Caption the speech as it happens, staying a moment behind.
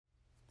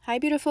Hi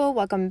beautiful,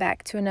 welcome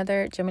back to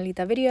another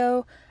Gemelita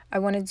video. I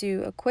want to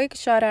do a quick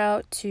shout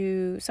out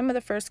to some of the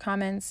first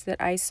comments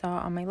that I saw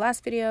on my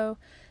last video.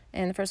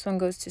 And the first one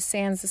goes to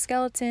Sans the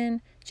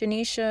Skeleton,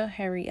 Janisha,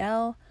 Harry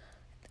L,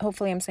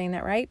 hopefully I'm saying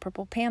that right,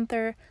 Purple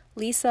Panther,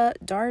 Lisa,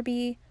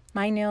 Darby,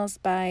 My Nails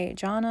by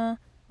Jonah,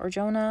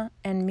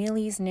 and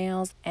Millie's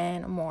Nails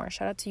and more.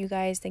 Shout out to you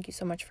guys. Thank you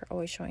so much for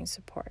always showing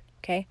support,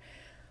 okay?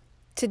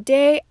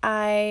 Today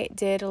I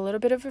did a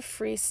little bit of a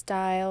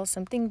freestyle,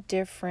 something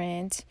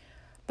different.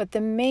 But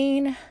the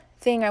main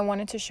thing I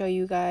wanted to show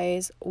you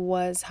guys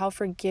was how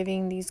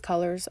forgiving these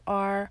colors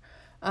are.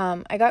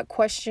 I got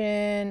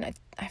questioned,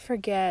 I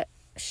forget,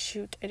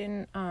 shoot,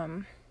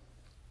 I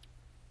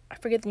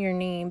forget your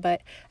name,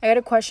 but I got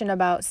a question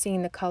about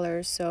seeing the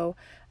colors. So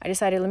I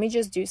decided, let me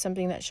just do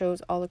something that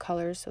shows all the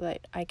colors so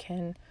that I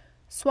can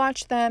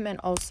swatch them. And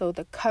also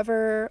the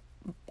cover,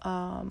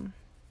 the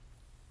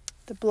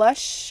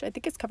blush, I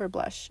think it's cover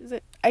blush. Is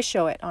it? I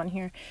show it on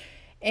here.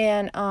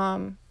 And,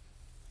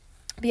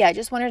 but yeah, I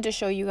just wanted to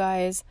show you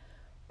guys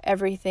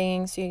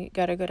everything so you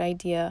got a good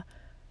idea.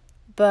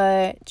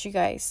 But you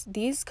guys,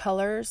 these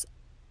colors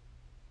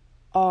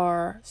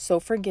are so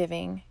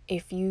forgiving.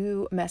 If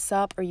you mess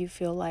up or you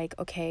feel like,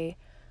 okay,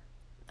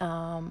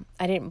 I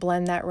didn't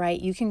blend that right,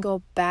 you can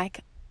go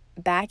back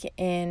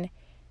in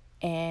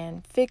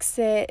and fix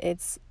it.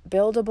 It's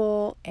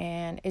buildable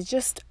and it's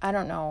just, I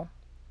don't know.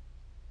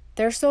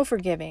 They're so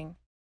forgiving.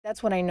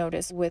 That's what I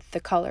noticed with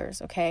the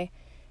colors, okay?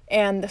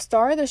 And the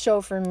star of the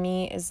show for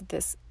me is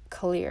this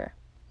clear.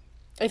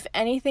 If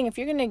anything, if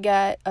you're going to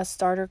get a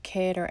starter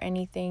kit or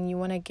anything, you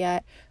want to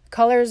get,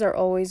 colors are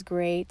always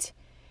great.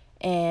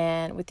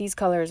 And with these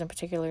colors in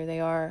particular, they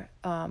are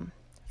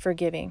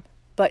forgiving.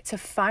 But to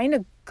find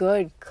a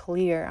good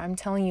clear, I'm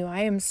telling you,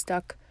 I am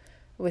stuck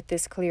with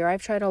this clear.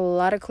 I've tried a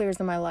lot of clears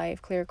in my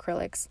life, clear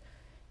acrylics.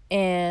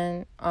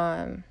 And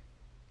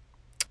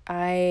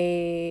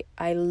I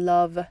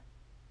love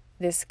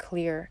this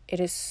clear. It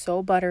is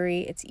so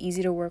buttery, it's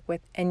easy to work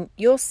with, and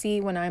you'll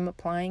see when I'm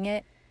applying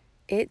it,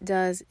 it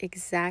does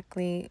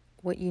exactly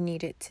what you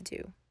need it to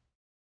do.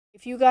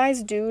 If you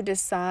guys do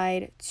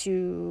decide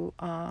to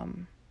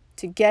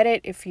get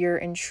it, if you're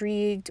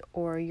intrigued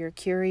or you're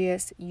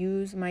curious,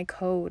 use my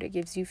code. It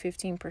gives you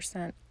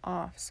 15%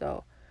 off,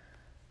 so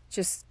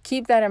just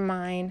keep that in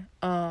mind.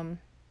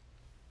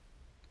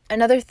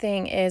 Another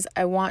thing is,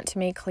 I want to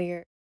make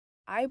clear,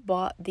 I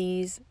bought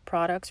these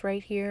products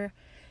right here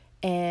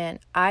and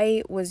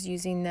I was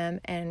using them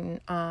and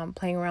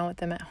playing around with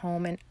them at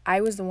home, and I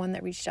was the one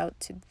that reached out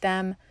to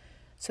them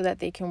so that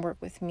they can work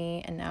with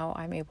me, and now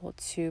I'm able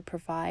to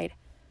provide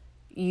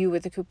you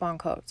with the coupon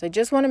code. So I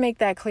just want to make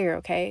that clear,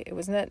 okay? It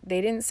wasn't that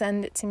they didn't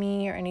send it to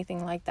me or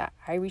anything like that.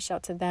 I reached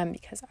out to them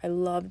because I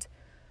loved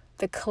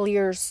the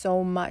clear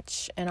so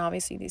much, and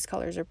obviously these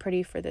colors are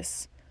pretty for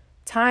this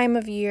time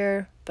of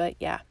year. But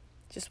yeah,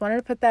 just wanted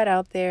to put that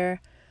out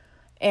there.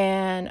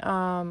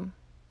 And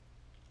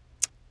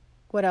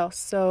what else?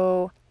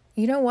 So,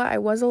 you know what? I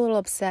was a little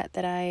upset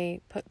that I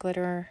put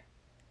glitter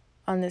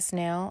on this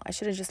nail. I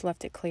should have just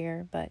left it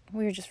clear, but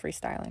we were just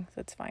freestyling,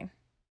 so it's fine.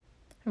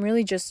 I'm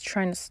really just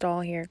trying to stall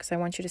here because I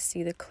want you to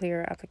see the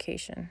clear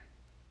application.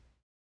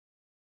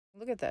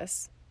 Look at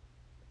this.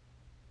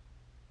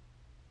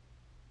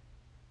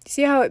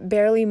 See how it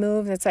barely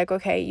moves? It's like,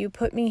 okay, you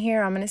put me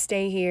here, I'm going to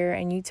stay here,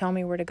 and you tell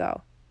me where to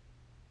go.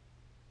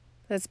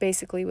 That's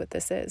basically what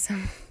this is.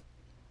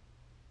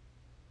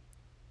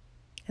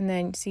 And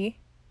then, see?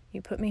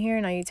 You put me here,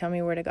 now you tell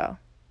me where to go.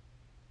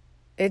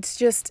 It's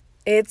just,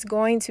 it's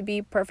going to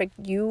be perfect.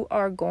 You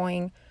are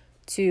going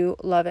to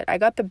love it. I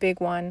got the big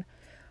one.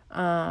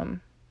 Yeah,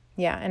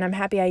 and I'm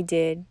happy I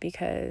did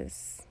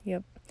because,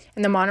 yep.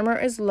 And the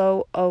monomer is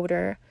low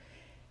odor.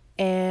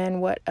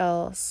 And what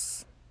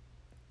else?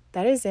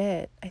 That is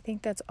it. I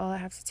think that's all I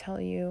have to tell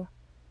you.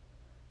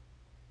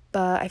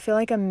 But I feel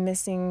like I'm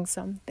missing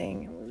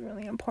something. It was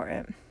really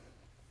important.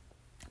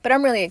 But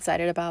I'm really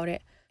excited about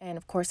it. And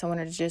of course, I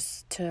wanted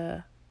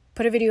to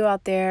put a video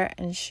out there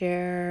and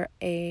share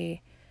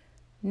a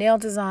nail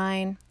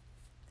design.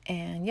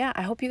 And yeah,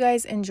 I hope you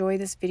guys enjoy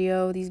this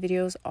video. These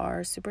videos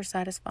are super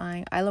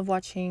satisfying. I love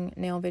watching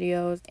nail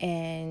videos.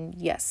 And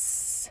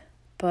yes,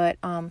 but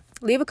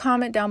leave a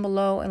comment down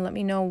below and let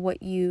me know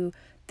what you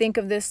think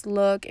of this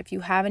look. If you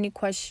have any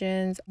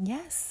questions,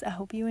 yes, I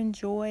hope you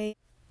enjoy.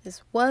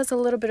 This was a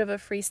little bit of a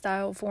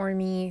freestyle for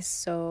me,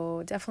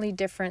 so definitely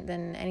different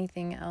than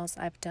anything else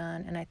I've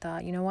done. And I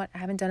thought, you know what, I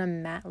haven't done a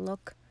matte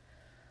look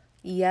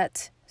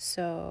yet,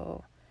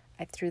 so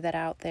I threw that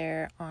out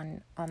there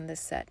on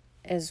this set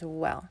as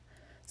well.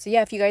 So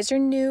yeah, if you guys are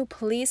new,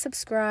 please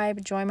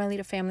subscribe, join my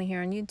little family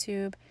here on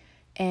YouTube,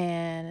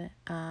 and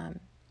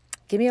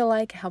give me a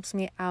like. It helps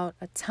me out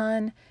a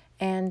ton,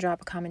 and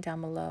drop a comment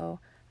down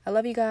below. I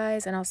love you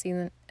guys, and I'll see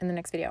you in the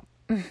next video.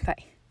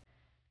 Bye.